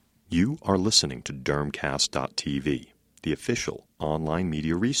You are listening to Dermcast.tv, the official online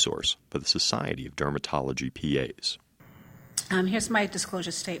media resource for the Society of Dermatology PAs. Here's my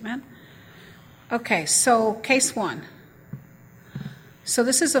disclosure statement. Okay, so case one. So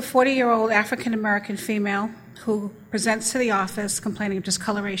this is a 40-year-old African-American female who presents to the office complaining of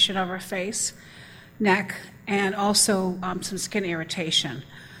discoloration of her face, neck, and also some skin irritation.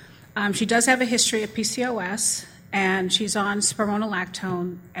 She does have a history of PCOS, and she's on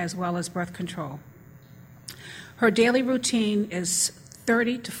spironolactone as well as birth control. Her daily routine is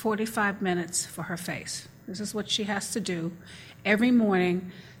 30 to 45 minutes for her face. This is what she has to do every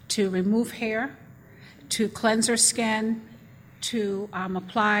morning to remove hair, to cleanse her skin, to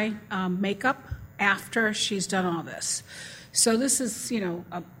apply makeup after she's done all this. So this is, a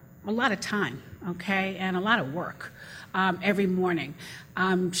lot of time, okay, and a lot of work every morning.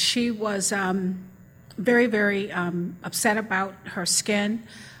 She was very, very upset about her skin.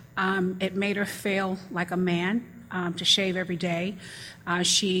 It made her feel like a man to shave every day.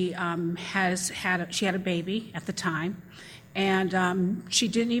 She had a baby at the time, and she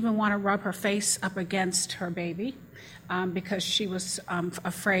didn't even want to rub her face up against her baby because she was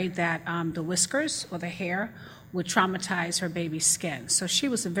afraid that the whiskers or the hair would traumatize her baby's skin. So she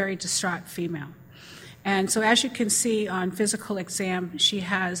was a very distraught female. And so as you can see on physical exam, she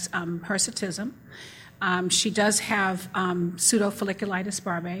has hirsutism. She does have pseudofolliculitis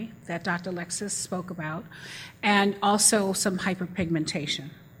barbae that Dr. Alexis spoke about, and also some hyperpigmentation.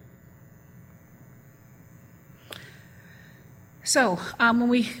 So when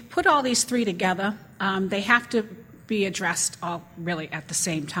we put all these three together, they have to be addressed all really at the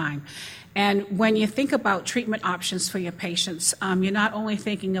same time. And when you think about treatment options for your patients, you're not only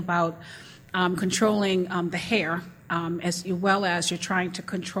thinking about controlling the hair, as well as you're trying to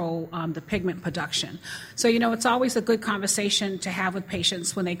control the pigment production. So, it's always a good conversation to have with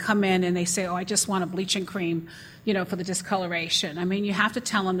patients when they come in and they say, I just want a bleaching cream, for the discoloration. I mean, you have to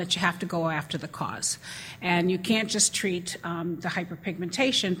tell them that you have to go after the cause. And you can't just treat the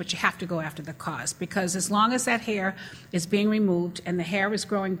hyperpigmentation, but you have to go after the cause. Because as long as that hair is being removed and the hair is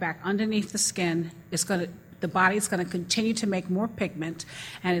growing back underneath the skin, the body's going to continue to make more pigment,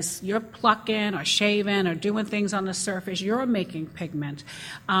 and as you're plucking or shaving or doing things on the surface, you're making pigment.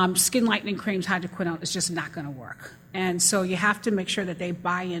 Skin lightening creams, hydroquinone, is just not going to work. And so you have to make sure that they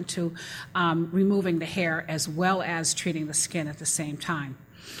buy into removing the hair as well as treating the skin at the same time.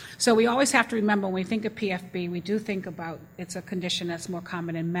 So we always have to remember when we think of PFB, we do think about it's a condition that's more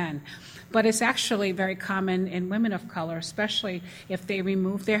common in men. But it's actually very common in women of color, especially if they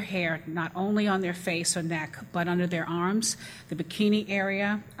remove their hair, not only on their face or neck, but under their arms, the bikini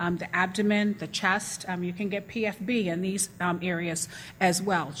area, the abdomen, the chest. You can get PFB in these areas as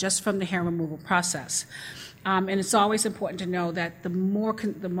well, just from the hair removal process. And it's always important to know that the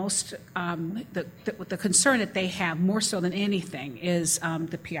concern that they have more so than anything is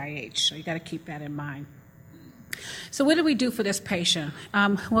the PIH. So you got to keep that in mind. So what do we do for this patient?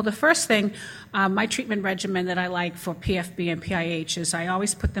 Well, the first thing, my treatment regimen that I like for PFB and PIH is I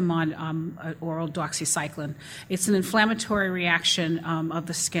always put them on oral doxycycline. It's an inflammatory reaction of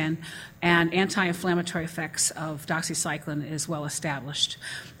the skin, and anti-inflammatory effects of doxycycline is well established.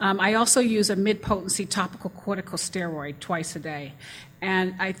 I also use a mid-potency topical corticosteroid twice a day.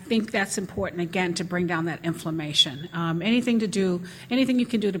 And I think that's important, again, to bring down that inflammation. Anything you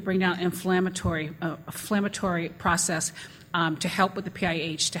can do to bring down inflammatory process to help with the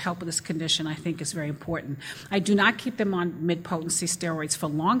PIH, to help with this condition, I think is very important. I do not keep them on mid-potency steroids for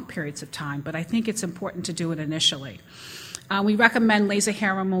long periods of time, but I think it's important to do it initially. We recommend laser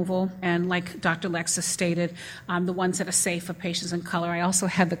hair removal, and like Dr. Alexis stated, the ones that are safe for patients in color. I also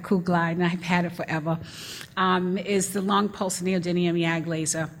have the Q-Glide, and I've had it forever, is the long pulse neodymium YAG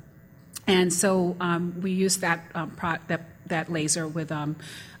laser. And so we use that laser with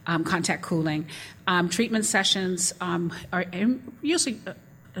contact cooling. Treatment sessions are usually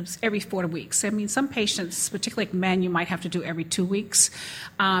every 4 weeks. I mean, some patients, particularly like men, you might have to do every 2 weeks,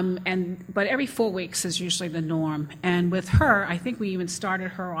 but every 4 weeks is usually the norm. And with her, I think we even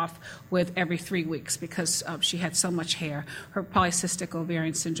started her off with every 3 weeks because she had so much hair. Her polycystic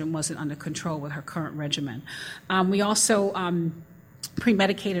ovarian syndrome wasn't under control with her current regimen. We also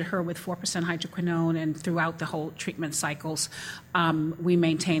pre-medicated her with 4% hydroquinone, and throughout the whole treatment cycles, we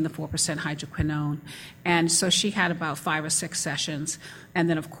maintained the 4% hydroquinone. And so she had about 5 or 6 sessions, and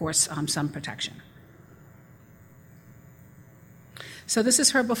then, of course, some protection. So this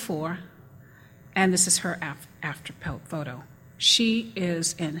is her before, and this is her after photo. She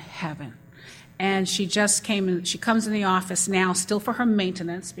is in heaven. And she just came in, she comes in the office now still for her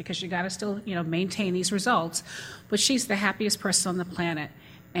maintenance because you got to still, maintain these results. But she's the happiest person on the planet.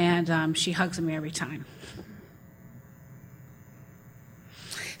 and she hugs me every time.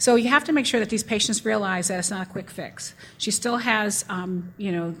 So you have to make sure that these patients realize that it's not a quick fix. She still has, the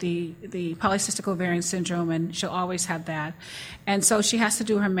polycystic ovarian syndrome, and she'll always have that. And so she has to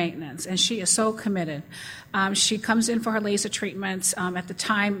do her maintenance, and she is so committed. She comes in for her laser treatments. At the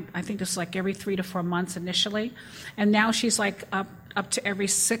time, I think it's like every 3 to 4 months initially, and now she's like up to every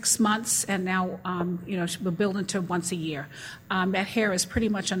 6 months, and now, we're building to once a year. That hair is pretty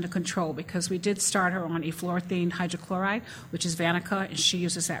much under control because we did start her on efluorethane hydrochloride, which is Vanica, and she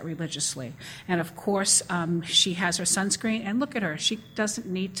uses that religiously. And of course, she has her sunscreen, and look at her. She doesn't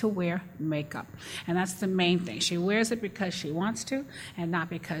need to wear makeup, and that's the main thing. She wears it because she wants to and not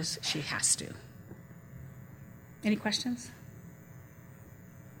because she has to. Any questions?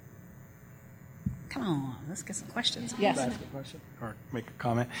 Come on, let's get some questions. Yes. Can I ask a question or make a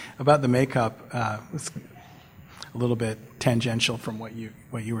comment about the makeup? It's a little bit tangential from what you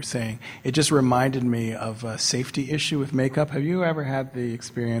were saying. It just reminded me of a safety issue with makeup. Have you ever had the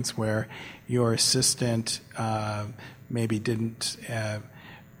experience where your assistant maybe didn't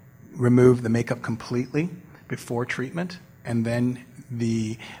remove the makeup completely before treatment, and then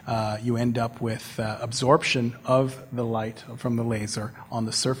you end up with absorption of the light from the laser on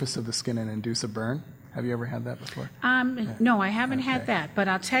the surface of the skin and induce a burn? Have you ever had that before? No, I haven't had that, but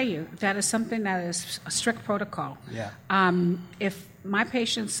I'll tell you, that is something that is a strict protocol. Yeah. If my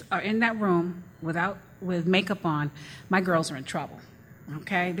patients are in that room with makeup on, my girls are in trouble,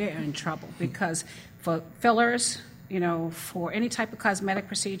 okay? They're in trouble because for fillers, for any type of cosmetic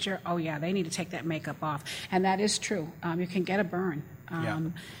procedure, oh yeah, they need to take that makeup off. And that is true. You can get a burn.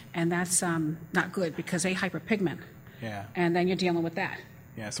 And that's not good because they hyperpigment. Yeah. And then you're dealing with that.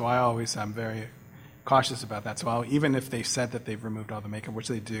 Yeah, so I'm very cautious about that. So even if they said that they've removed all the makeup, which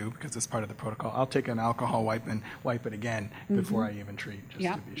they do because it's part of the protocol, I'll take an alcohol wipe and wipe it again before I even treat,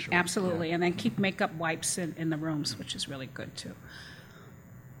 just to be sure. Absolutely. Yeah. And then keep makeup wipes in the rooms, which is really good too.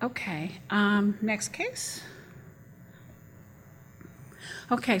 Okay, next case.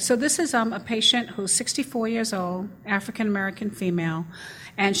 Okay, so this is a patient who's 64 years old, African-American female,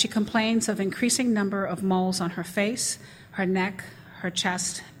 and she complains of increasing number of moles on her face, her neck, her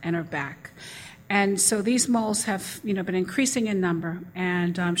chest, and her back. And so these moles have, been increasing in number,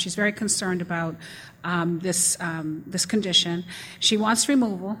 and she's very concerned about this condition. She wants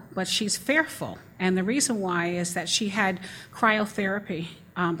removal, but she's fearful, and the reason why is that she had cryotherapy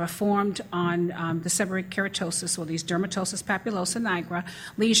performed on the seborrheic keratosis, or these dermatosis papulosa nigra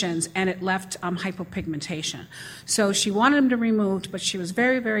lesions, and it left hypopigmentation. So she wanted them to be removed, but she was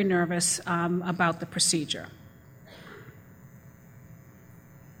very, very nervous about the procedure.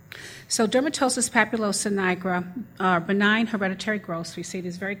 So dermatosis papulosa nigra are benign hereditary growths. We see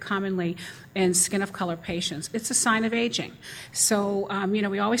these very commonly in skin of color patients. It's a sign of aging. So,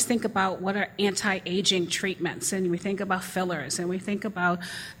 we always think about what are anti-aging treatments, and we think about fillers, and we think about,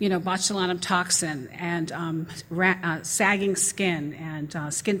 botulinum toxin and sagging skin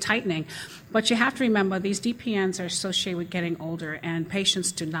and skin tightening. But you have to remember these DPNs are associated with getting older, and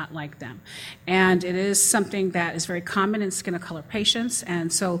patients do not like them. And it is something that is very common in skin of color patients,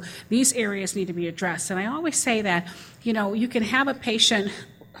 and so these areas need to be addressed. And I always say that, you can have a patient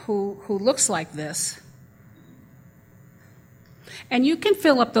who looks like this, and you can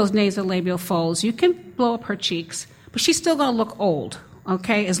fill up those nasolabial folds, you can blow up her cheeks, but she's still going to look old.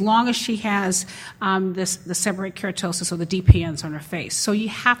 Okay, as long as she has the seborrheic keratosis or the DPNs on her face. So you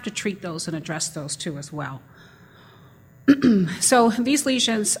have to treat those and address those too as well. So these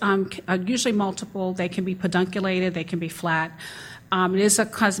lesions are usually multiple. They can be pedunculated, they can be flat. It is a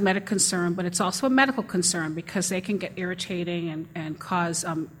cosmetic concern, but it's also a medical concern because they can get irritating and cause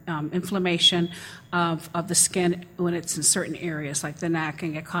inflammation of the skin when it's in certain areas, like the neck,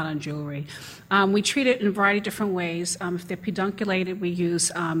 and get caught on jewelry. We treat it in a variety of different ways. If they're pedunculated, we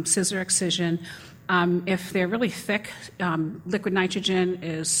use scissor excision. If they're really thick, liquid nitrogen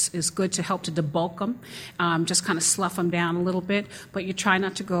is good to help to debulk them, just kind of slough them down a little bit, but you try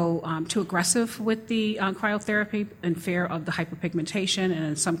not to go too aggressive with the cryotherapy in fear of the hyperpigmentation and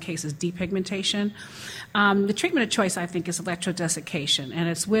in some cases depigmentation. The treatment of choice, I think, is electrodesiccation, and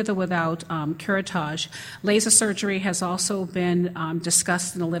it's with or without curettage. Laser surgery has also been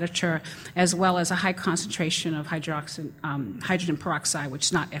discussed in the literature, as well as a high concentration of hydrogen peroxide, which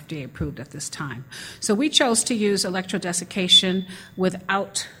is not FDA approved at this time. So we chose to use electrodesiccation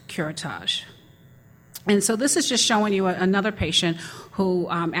without curettage. And so this is just showing you another patient who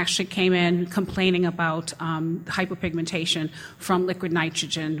actually came in complaining about hypopigmentation from liquid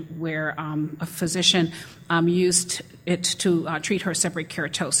nitrogen, where a physician used it to treat her seborrheic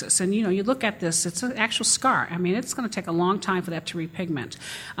keratosis. And, you look at this, it's an actual scar. I mean, it's going to take a long time for that to repigment.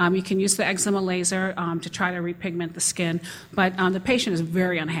 You can use the eczema laser to try to repigment the skin, but the patient is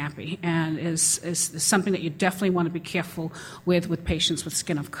very unhappy and is something that you definitely want to be careful with patients with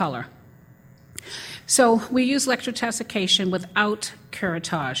skin of color. So we use electrodesiccation without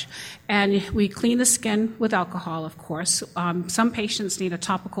curettage, and we clean the skin with alcohol, of course. Some patients need a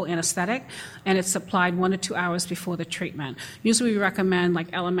topical anesthetic, and it's applied 1 to 2 hours before the treatment. Usually we recommend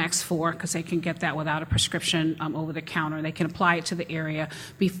like LMX4 because they can get that without a prescription over the counter. They can apply it to the area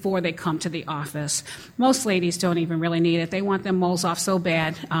before they come to the office. Most ladies don't even really need it. They want their moles off so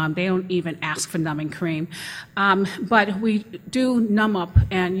bad, they don't even ask for numbing cream. But we do numb up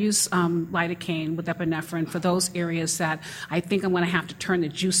and use lidocaine with epinephrine for those areas that I think I'm going to have to turn the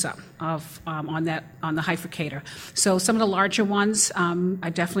juice up on the hyphicator. So some of the larger ones, I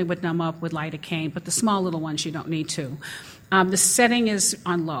definitely would numb up with lidocaine, but the small little ones you don't need to. The setting is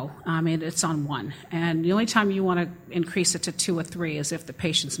on low. It's on 1. And the only time you want to increase it to 2 or 3 is if the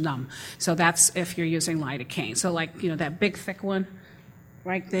patient's numb. So that's if you're using lidocaine. So like, that big thick one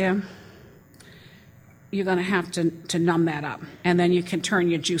right there, you're going to have to numb that up. And then you can turn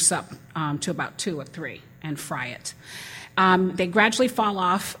your juice up to about 2 or 3 and fry it. They gradually fall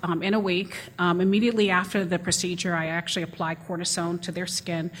off in a week. Immediately after the procedure, I actually apply cortisone to their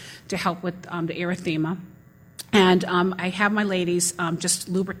skin to help with the erythema. And I have my ladies just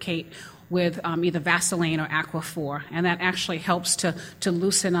lubricate with either Vaseline or Aquaphor, and that actually helps to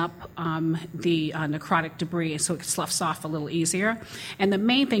loosen up the necrotic debris so it sloughs off a little easier. And the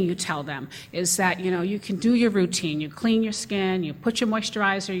main thing you tell them is that, you can do your routine. You clean your skin, you put your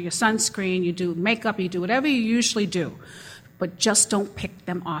moisturizer, your sunscreen, you do makeup, you do whatever you usually do, but just don't pick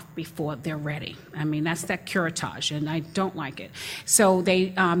them off before they're ready. That's that curettage, and I don't like it. So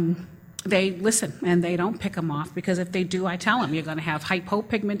they listen, and they don't pick them off, because if they do, I tell them, you're going to have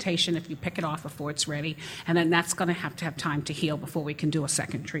hypopigmentation if you pick it off before it's ready, and then that's going to have time to heal before we can do a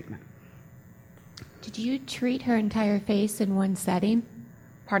second treatment. Did you treat her entire face in one setting?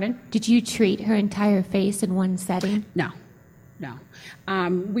 Pardon? Did you treat her entire face in one setting? No.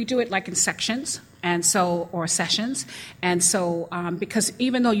 We do it like in sections. Or sessions. And so, because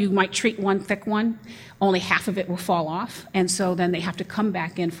even though you might treat one thick one, only half of it will fall off. And so then they have to come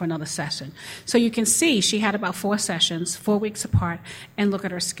back in for another session. So you can see she had about 4 sessions, 4 weeks apart, and look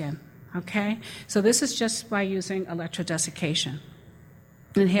at her skin. Okay? So this is just by using electrodesiccation.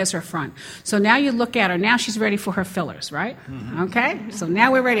 And here's her front. So now you look at her. Now she's ready for her fillers, right? Mm-hmm. Okay? So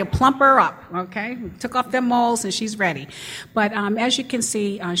now we're ready to plump her up, okay? We took off them moles, and she's ready. But as you can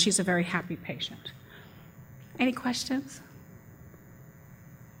see, she's a very happy patient. Any questions?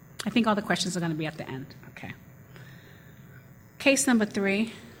 I think all the questions are going to be at the end. Okay. Case number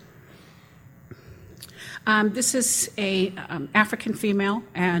 3. This is a African female,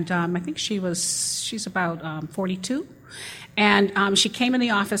 and I think she's about 42. And she came in the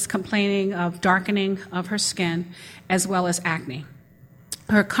office complaining of darkening of her skin as well as acne.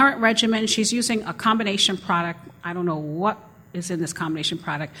 Her current regimen, she's using a combination product. I don't know what is in this combination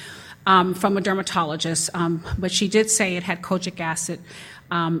product from a dermatologist, but she did say it had kojic acid,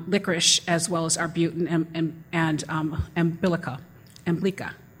 licorice, as well as arbutin and amblica.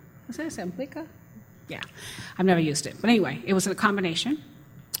 Is that amblica? Yeah, I've never used it. But anyway, it was a combination,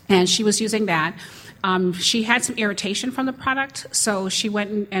 and she was using that. She had some irritation from the product, so she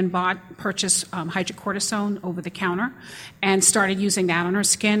went and purchased hydrocortisone over the counter and started using that on her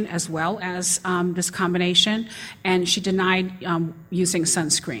skin as well as this combination, and she denied using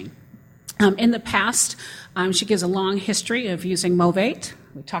sunscreen. In the past, she gives a long history of using Movate.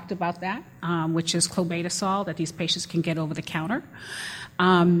 We talked about that, which is clobetasol that these patients can get over the counter.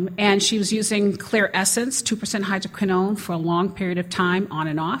 And she was using Clear Essence, 2% hydroquinone, for a long period of time, on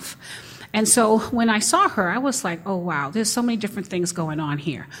and off. And so when I saw her, I was like, oh, wow, there's so many different things going on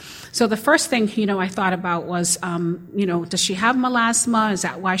here. So the first thing, I thought about was, does she have melasma? Is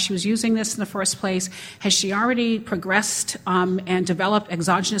that why she was using this in the first place? Has she already progressed and developed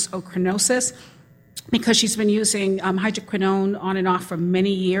exogenous ochronosis? Because she's been using hydroquinone on and off for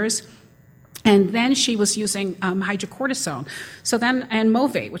many years. And then she was using hydrocortisone. So then, and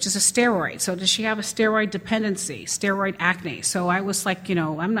Movate, which is a steroid. So does she have a steroid dependency, steroid acne? So I was like,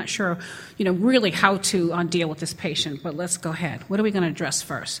 I'm not sure, really how to deal with this patient, but let's go ahead. What are we going to address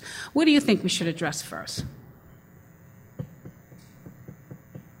first? What do you think we should address first?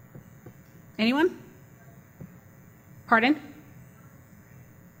 Anyone? Pardon?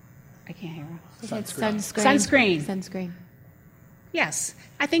 I can't hear her. It's sunscreen. Sunscreen. Yes,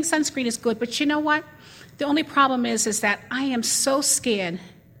 I think sunscreen is good, but you know what? The only problem is that I am so scared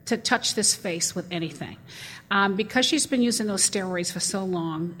to touch this face with anything. Because she's been using those steroids for so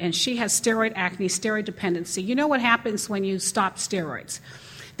long, and she has steroid acne, steroid dependency, you know what happens when you stop steroids?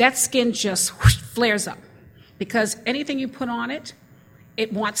 That skin just flares up, because anything you put on it,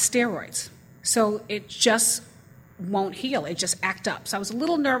 it wants steroids. So it just won't heal. It just act up. So I was a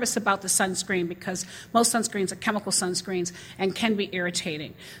little nervous about the sunscreen, because most sunscreens are chemical sunscreens and can be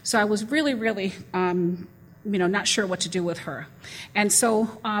irritating. So I was really, really not sure what to do with her. And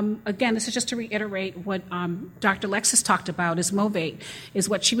so, again, this is just to reiterate what Dr. Alexis talked about, is Movate is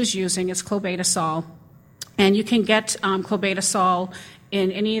what she was using. It's clobetasol. And you can get clobetasol in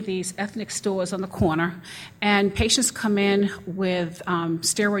any of these ethnic stores on the corner. And patients come in with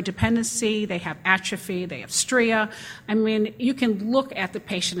steroid dependency, they have atrophy, they have stria. I mean, you can look at the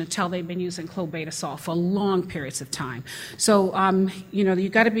patient and tell they've been using clobetasol for long periods of time. So,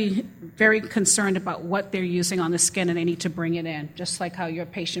 you've got to be very concerned about what they're using on the skin, and they need to bring it in, just like how your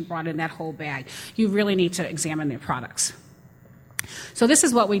patient brought in that whole bag. You really need to examine their products. So this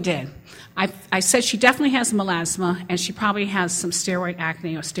is what we did. I said she definitely has melasma, and she probably has some steroid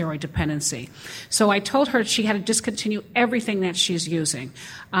acne or steroid dependency. So I told her she had to discontinue everything that she's using.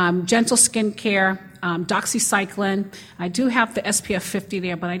 Gentle skin care, doxycycline. I do have the SPF 50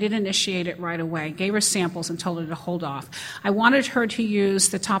 there, but I didn't initiate it right away. Gave her samples and told her to hold off. I wanted her to use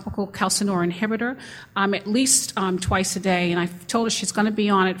the topical calcineurin inhibitor at least twice a day, and I told her she's going to be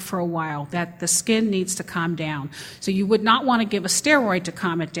on it for a while, that the skin needs to calm down. So you would not want to give a steroid to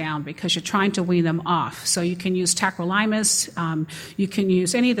calm it down, because you're trying to wean them off. So you can use tacrolimus, you can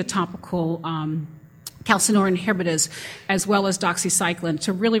use any of the topical calcineurin inhibitors, as well as doxycycline,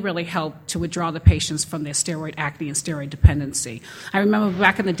 to really, really help to withdraw the patients from their steroid acne and steroid dependency. I remember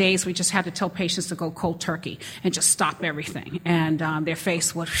back in the days, we just had to tell patients to go cold turkey and just stop everything, and their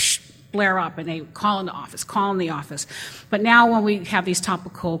face would flare up, and they would call in the office. But now when we have these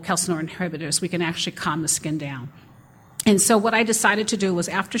topical calcineurin inhibitors, we can actually calm the skin down. And so what I decided to do was,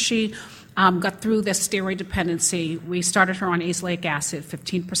 after she got through this steroid dependency, we started her on azelaic acid,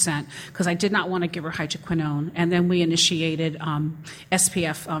 15%, because I did not want to give her hydroquinone. And then we initiated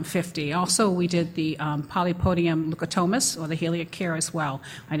SPF 50. Also, we did the polypodium leukotomus, or the Heliocare as well.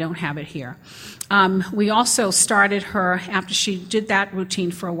 I don't have it here. We also started her, after she did that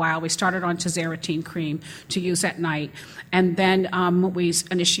routine for a while, we started on tazarotene cream to use at night. And then we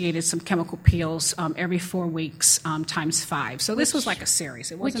initiated some chemical peels every 4 weeks times 5. So this was like a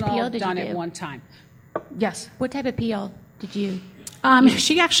series. It wasn't all done at one time. Yes. What type of peel did you?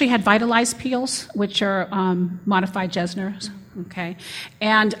 She actually had vitalized peels, which are modified Jesner's. Okay,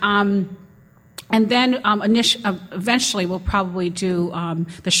 and then eventually we'll probably do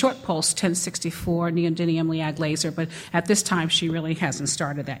the short pulse 1064 neodymium Liag laser, but at this time she really hasn't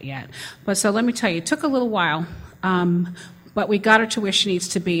started that yet. But so let me tell you, it took a little while. But we got her to where she needs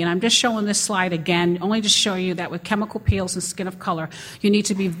to be. And I'm just showing this slide again, only to show you that with chemical peels and skin of color, you need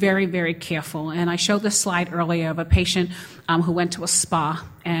to be very, very careful. And I showed this slide earlier of a patient who went to a spa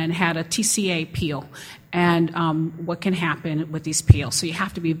and had a TCA peel, and what can happen with these peels. So you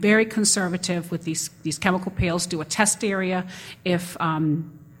have to be very conservative with these chemical peels. Do a test area if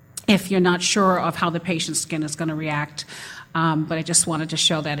you're not sure of how the patient's skin is going to react. But I just wanted to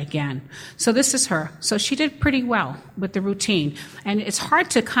show that again. So this is her. So she did pretty well with the routine. And it's hard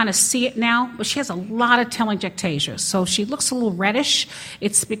to kind of see it now, but she has a lot of telangiectasia. So she looks a little reddish.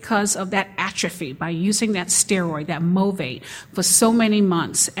 It's because of that atrophy by using that steroid, that Movate, for so many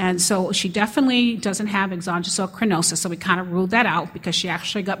months. And so she definitely doesn't have exogenous ochronosis, so we kind of ruled that out, because she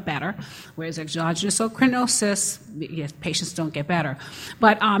actually got better, whereas exogenous ochronosis, patients don't get better.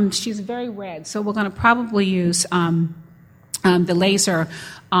 But she's very red, so we're going to probably use the laser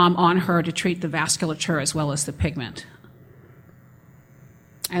on her to treat the vasculature as well as the pigment.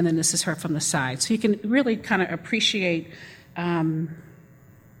 And then this is her from the side. So you can really kind of appreciate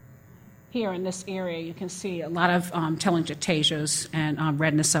here in this area, you can see a lot of telangiectasias and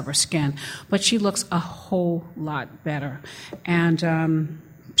redness of her skin. But she looks a whole lot better. And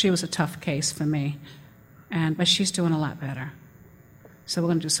she was a tough case for me. But she's doing a lot better. So we're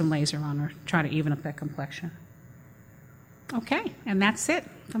going to do some laser on her, try to even up that complexion. Okay, and that's it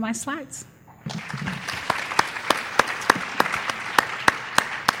for my slides.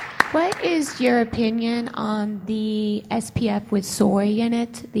 What is your opinion on the SPF with soy in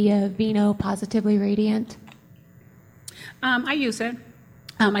it, the Aveeno Positively Radiant? I use it.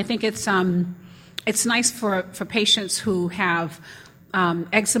 I think it's nice for patients who have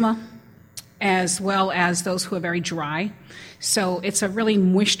eczema as well as those who are very dry. So it's a really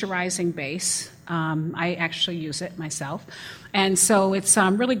moisturizing base. I actually use it myself. And so it's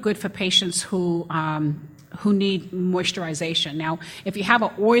really good for patients who need moisturization. Now, if you have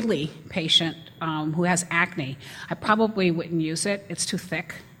an oily patient who has acne, I probably wouldn't use it. It's too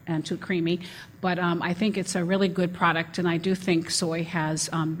thick and too creamy. But I think it's a really good product, and I do think soy has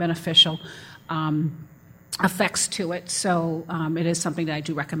beneficial effects to it. So it is something that I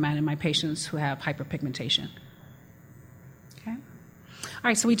do recommend in my patients who have hyperpigmentation. Okay. All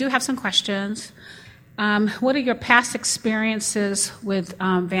right, so we do have some questions. What are your past experiences with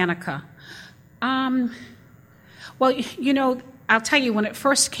Vanica? Well, you know, I'll tell you, when it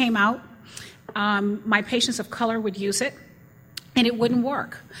first came out, my patients of color would use it, and it wouldn't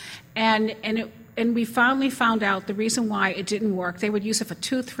work. And we finally found out the reason why it didn't work. They would use it for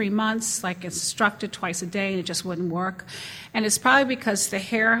 2-3 months, like instructed twice a day, and it just wouldn't work. And it's probably because the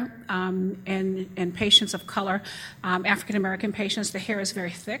hair in patients of color, African American patients, the hair is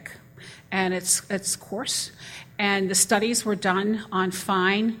very thick and it's coarse. And the studies were done on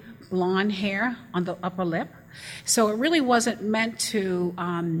fine blonde hair on the upper lip. So it really wasn't meant to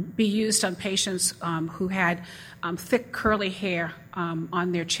be used on patients who had thick curly hair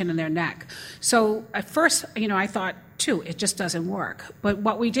on their chin and their neck. So at first, you know, I thought, too, it just doesn't work. But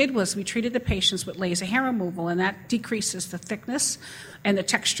what we did was we treated the patients with laser hair removal, and that decreases the thickness and the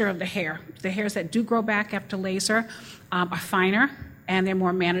texture of the hair. The hairs that do grow back after laser are finer, and they're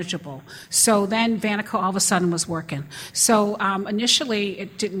more manageable. So then Vanica all of a sudden was working. So initially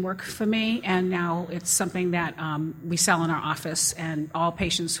it didn't work for me, and now it's something that we sell in our office, and all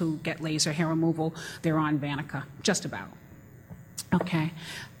patients who get laser hair removal, they're on Vanica, just about. Okay,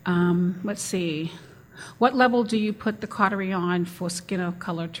 let's see. What level do you put the cautery on for skin of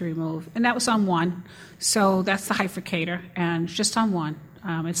color to remove? And that was on 1. So that's the hyfricator, and just on 1.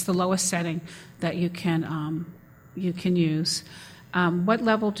 It's the lowest setting that you can use. What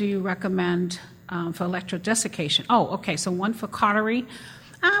level do you recommend for electrodesiccation? Oh, okay, so 1 for cautery.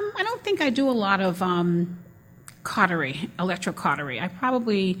 I don't think I do a lot of electrocautery. I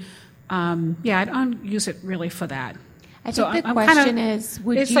probably, I don't use it really for that. I think the question is,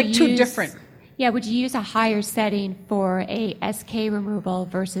 it's like two different. Yeah, would you use a higher setting for a SK removal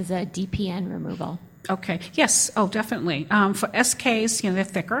versus a DPN removal? Okay, yes, oh, definitely. For SKs, you know, they're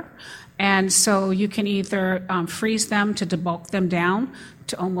thicker. And so you can either freeze them to debulk them down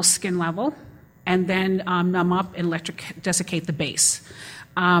to almost skin level, and then numb up and electrodesiccate the base.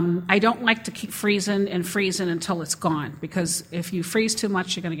 I don't like to keep freezing until it's gone, because if you freeze too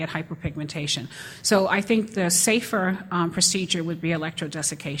much, you're going to get hyperpigmentation. So I think the safer procedure would be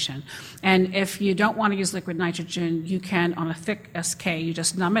electrodesiccation. And if you don't want to use liquid nitrogen, you can, on a thick SK, you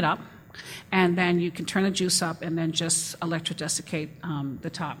just numb it up, and then you can turn the juice up and then just electrodesiccate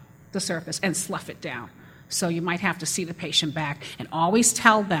the surface, and slough it down. So you might have to see the patient back, and always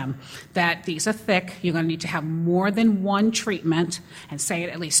tell them that these are thick. You're going to need to have more than 1 treatment, and say it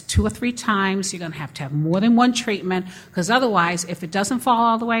at least 2 or 3 times. You're going to have more than 1 treatment, because otherwise, if it doesn't fall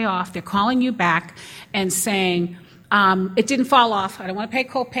all the way off, they're calling you back and saying, it didn't fall off. I don't want to pay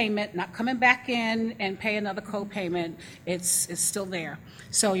co-payment, not coming back in and pay another co-payment. It's still there.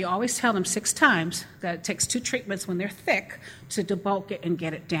 So you always tell them 6 times that it takes 2 treatments when they're thick to debulk it and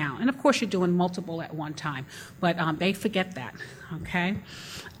get it down. And of course, you're doing multiple at one time, but they forget that, okay?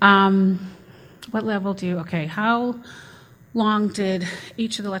 What level how long did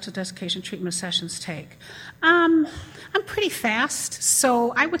each of the electrodesiccation treatment sessions take? I'm pretty fast,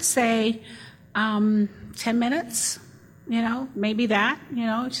 so I would say 10 minutes, you know, maybe that, you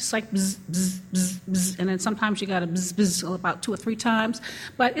know, it's just like bzz, bzz, bzz, bzz, and then sometimes you got to bzz, bzz about 2 or 3 times,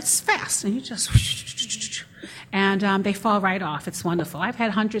 but it's fast, and you just, and they fall right off. It's wonderful. I've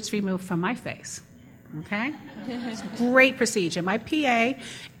had hundreds removed from my face, okay? It's a great procedure. My PA,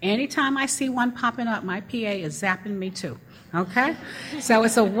 anytime I see one popping up, my PA is zapping me too. Okay? So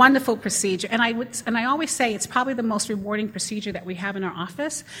it's a wonderful procedure. And I always say it's probably the most rewarding procedure that we have in our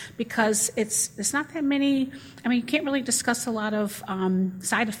office, because it's not that many. I mean, you can't really discuss a lot of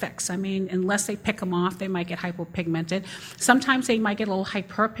side effects. I mean, unless they pick them off, they might get hypopigmented. Sometimes they might get a little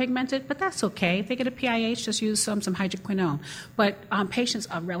hyperpigmented, but that's okay. If they get a PIH, just use some hydroquinone. But patients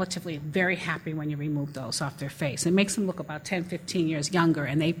are relatively very happy when you remove those off their face. It makes them look about 10, 15 years younger,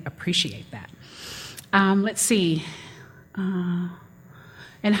 and they appreciate that. Let's see.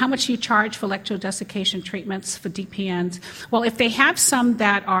 And how much you charge for electrodesiccation treatments for DPNs? Well, if they have some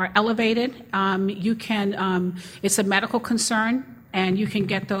that are elevated, you can. It's a medical concern, and you can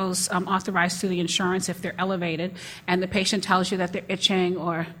get those authorized through the insurance if they're elevated, and the patient tells you that they're itching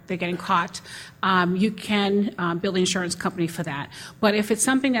or they're getting caught. You can bill the insurance company for that. But if it's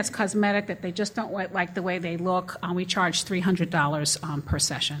something that's cosmetic that they just don't like the way they look, we charge $300 per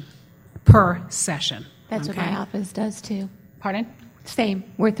session. Per session. That's what my office does too. Pardon? Same.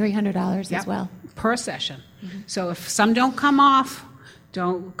 We're $300 as well. Per session. So if some don't come off,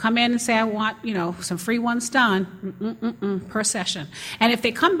 don't come in and say, I want, some free ones done. Per session. And if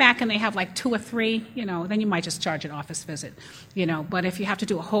they come back and they have like 2 or 3, then you might just charge an office visit. But if you have to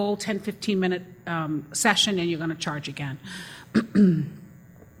do a whole 10, 15-minute session, then you're going to charge again.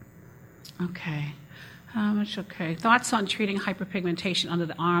 Okay. Okay. Thoughts on treating hyperpigmentation under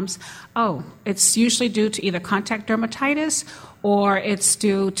the arms? Oh, it's usually due to either contact dermatitis or it's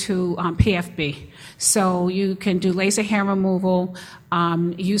due to PFB. So you can do laser hair removal,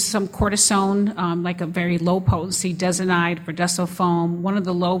 use some cortisone, like a very low potency Desinide, Verdesofoam, one of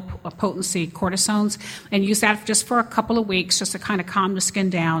the low potency cortisones, and use that just for a couple of weeks just to kind of calm the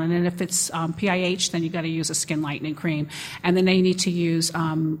skin down. And then if it's PIH, then you got to use a skin lightening cream. And then they need to use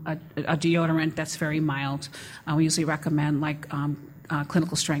a deodorant that's very mild. We usually recommend like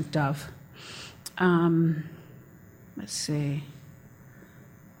clinical strength Dove. Let's see.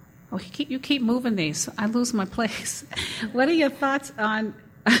 Oh, you keep moving these. I lose my place. What are your thoughts on...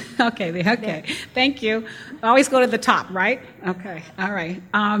 Okay. Thank you. Always go to the top, right? Okay, all right.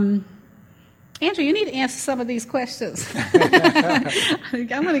 Andrew, you need to answer some of these questions. I'm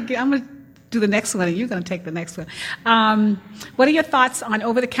gonna do the next one, and you're going to take the next one. What are your thoughts on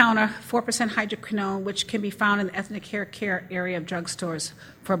over-the-counter 4% hydroquinone, which can be found in the ethnic hair care area of drugstores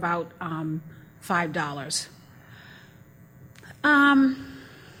for about $5?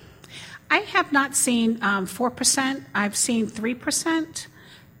 I have not seen 4%. I've seen 3%.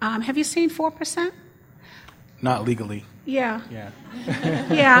 Have you seen 4%? Not legally. Yeah.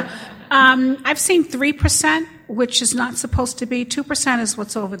 Yeah. I've seen 3%, which is not supposed to be. 2% is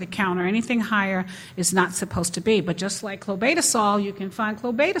what's over the counter. Anything higher is not supposed to be. But just like clobetasol, you can find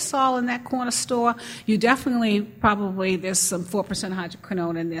clobetasol in that corner store. You definitely, probably, there's some 4%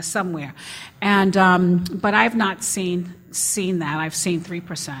 hydroquinone in there somewhere. And but I've not seen that. I've seen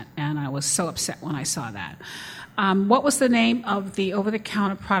 3%, and I was so upset when I saw that. What was the name of the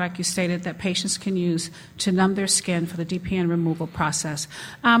over-the-counter product you stated that patients can use to numb their skin for the DPN removal process?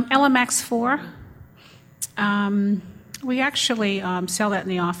 LMX 4. We actually sell that in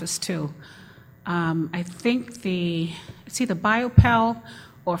the office too. I think it's either BioPel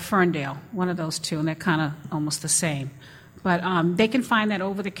or Ferndale, one of those two, and they're kind of almost the same. But they can find that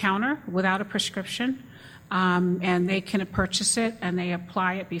over the counter without a prescription. And they can purchase it, and they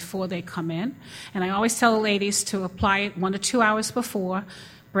apply it before they come in. And I always tell the ladies to apply it 1 to 2 hours before,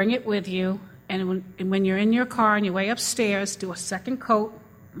 bring it with you, and when you're in your car on your way upstairs, do a second coat,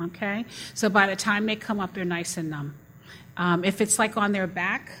 okay? So by the time they come up, they're nice and numb. If it's like on their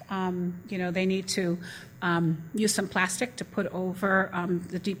back, they need to use some plastic to put over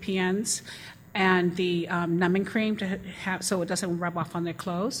the DPNs, and the numbing cream to have so it doesn't rub off on their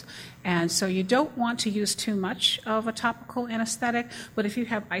clothes. And so you don't want to use too much of a topical anesthetic, but if you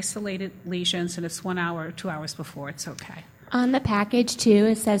have isolated lesions and it's 1 hour or 2 hours before, it's okay. On the package, too,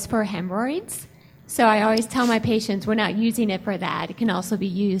 it says for hemorrhoids. So I always tell my patients we're not using it for that. It can also be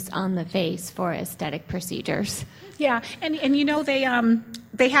used on the face for aesthetic procedures. Yeah, and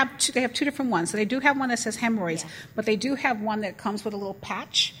they have two different ones. So they do have one that says hemorrhoids, but they do have one that comes with a little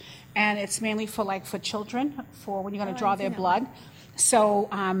patch. And it's mainly for children, for when you're going to draw their blood. So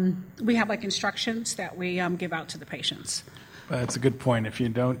we have instructions that we give out to the patients. That's a good point. If you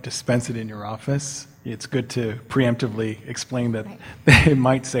don't dispense it in your office, it's good to preemptively explain that they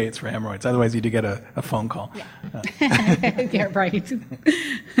might say it's for hemorrhoids. Otherwise, you do get a phone call. Yeah, yeah, right.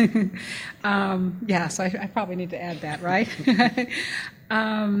 So I probably need to add that, right?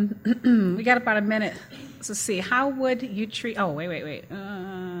 We got about a minute. Let's see. How would you treat? Oh, wait.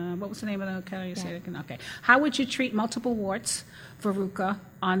 What was the name of the? Can you say it again? Okay. How would you treat multiple warts, verruca,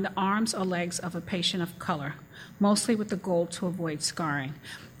 on the arms or legs of a patient of color, mostly with the goal to avoid scarring?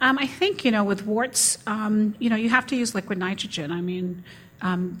 I think with warts, you have to use liquid nitrogen. I mean,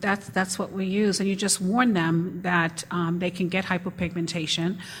 that's what we use, and you just warn them that they can get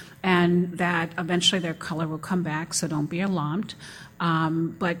hypopigmentation, and that eventually their color will come back. So don't be alarmed.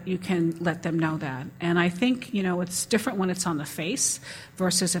 But you can let them know that. And I think, it's different when it's on the face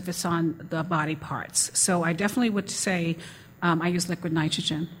versus if it's on the body parts. So I definitely would say I use liquid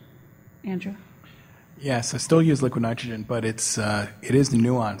nitrogen. Andrew? Yes, I still use liquid nitrogen, but it is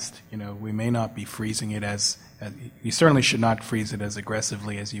nuanced. We may not be freezing it as you certainly should not freeze it as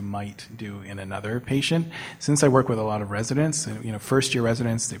aggressively as you might do in another patient. Since I work with a lot of residents, first-year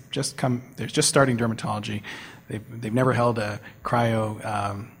residents, they're just starting dermatology. They've never held a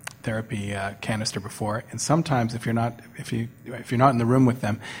cryo therapy canister before, and sometimes if you're not in the room with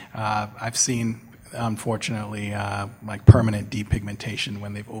them, I've seen, unfortunately, like permanent depigmentation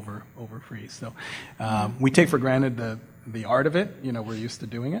when they've overfreeze. So we take for granted the art of it. We're used to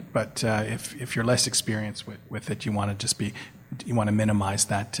doing it, but if you're less experienced with it, you want to minimize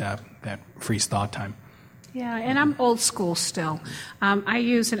that freeze thaw time. Yeah, and I'm old school still. I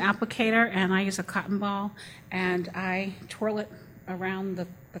use an applicator and I use a cotton ball and I twirl it around the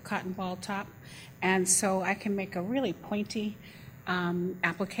cotton ball top, and so I can make a really pointy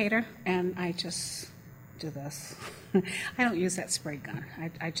applicator, and I just do this. I don't use that spray gun.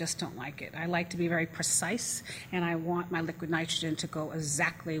 I just don't like it. I like to be very precise, and I want my liquid nitrogen to go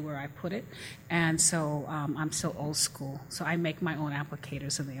exactly where I put it, and so I'm so old school. So I make my own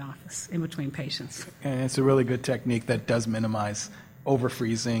applicators in the office in between patients. And it's a really good technique that does minimize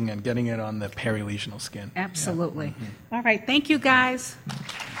overfreezing and getting it on the perilesional skin. Absolutely. Yeah. Mm-hmm. All right. Thank you, guys.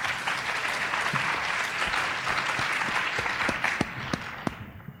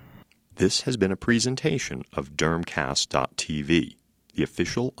 This has been a presentation of Dermcast.tv, the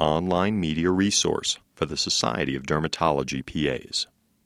official online media resource for the Society of Dermatology PAs.